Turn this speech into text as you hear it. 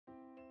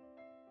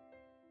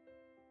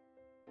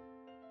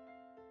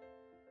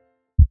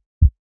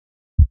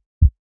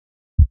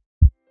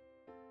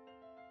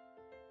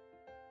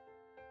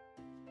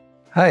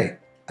Hi,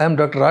 I am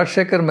Dr.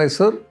 Rajasekhar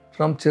M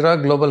from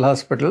Chirag Global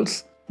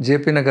Hospitals,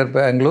 JP Nagar,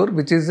 Bangalore,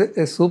 which is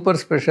a super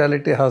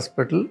specialty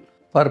hospital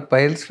for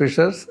piles,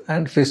 fissures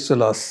and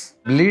fistulas.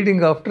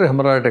 Bleeding after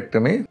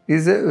hemorrhoidectomy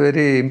is a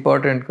very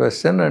important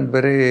question and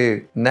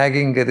very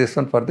nagging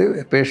reason for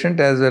the patient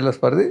as well as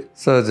for the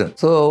surgeon.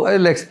 So I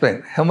will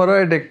explain.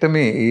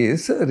 Hemorrhoidectomy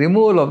is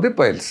removal of the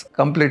piles,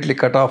 completely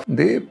cut off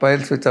the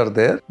piles which are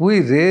there. We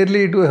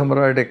rarely do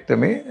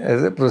hemorrhoidectomy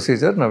as a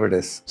procedure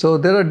nowadays. So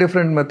there are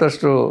different methods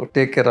to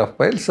take care of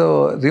piles.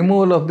 So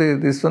removal of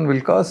this one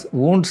will cause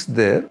wounds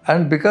there,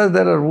 and because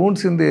there are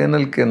wounds in the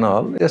anal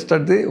canal just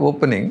at the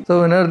opening,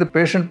 so whenever the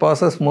patient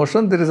passes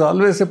motion, there is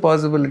always a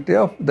possibility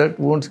of that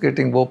wounds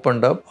getting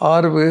opened up,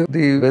 or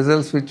the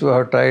vessels which we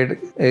have tied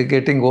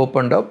getting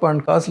opened up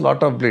and cause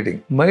lot of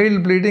bleeding.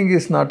 Mild bleeding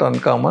is not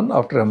uncommon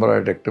after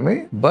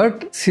hemorrhoidectomy,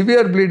 but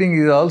severe bleeding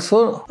is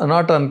also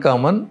not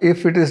uncommon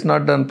if it is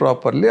not done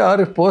properly, or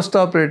if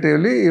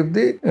post-operatively, if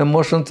the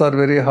motions are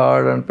very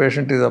hard and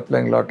patient is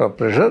applying lot of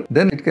pressure,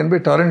 then it can be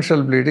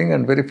torrential bleeding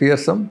and very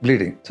fearsome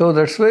bleeding. So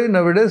that's why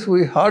nowadays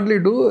we hardly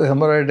do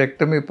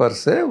hemorrhoidectomy per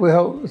se. We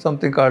have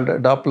something called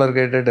Doppler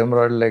Guided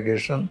Hemorrhoidal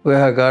Ligation. We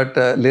have got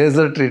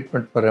laser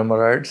treatment for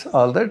hemorrhoids,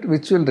 all that,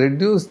 which will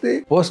reduce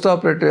the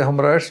post-operative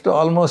hemorrhoids to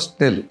almost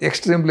nil.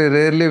 Extremely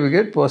rarely we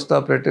get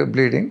post-operative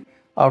bleeding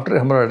after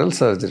hemorrhoidal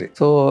surgery.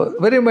 So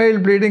very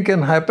mild bleeding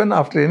can happen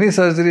after any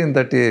surgery in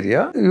that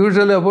area.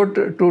 Usually about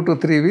 2 to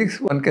 3 weeks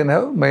one can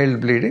have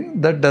mild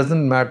bleeding. That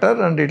doesn't matter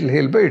and it will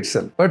heal by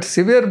itself. But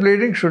severe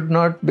bleeding should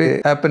not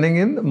be happening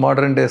in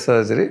modern day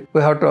surgery.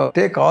 We have to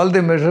take all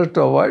the measures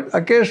to avoid.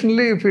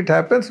 Occasionally if it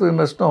happens, we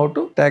must know how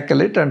to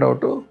tackle it and how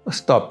to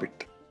stop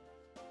it.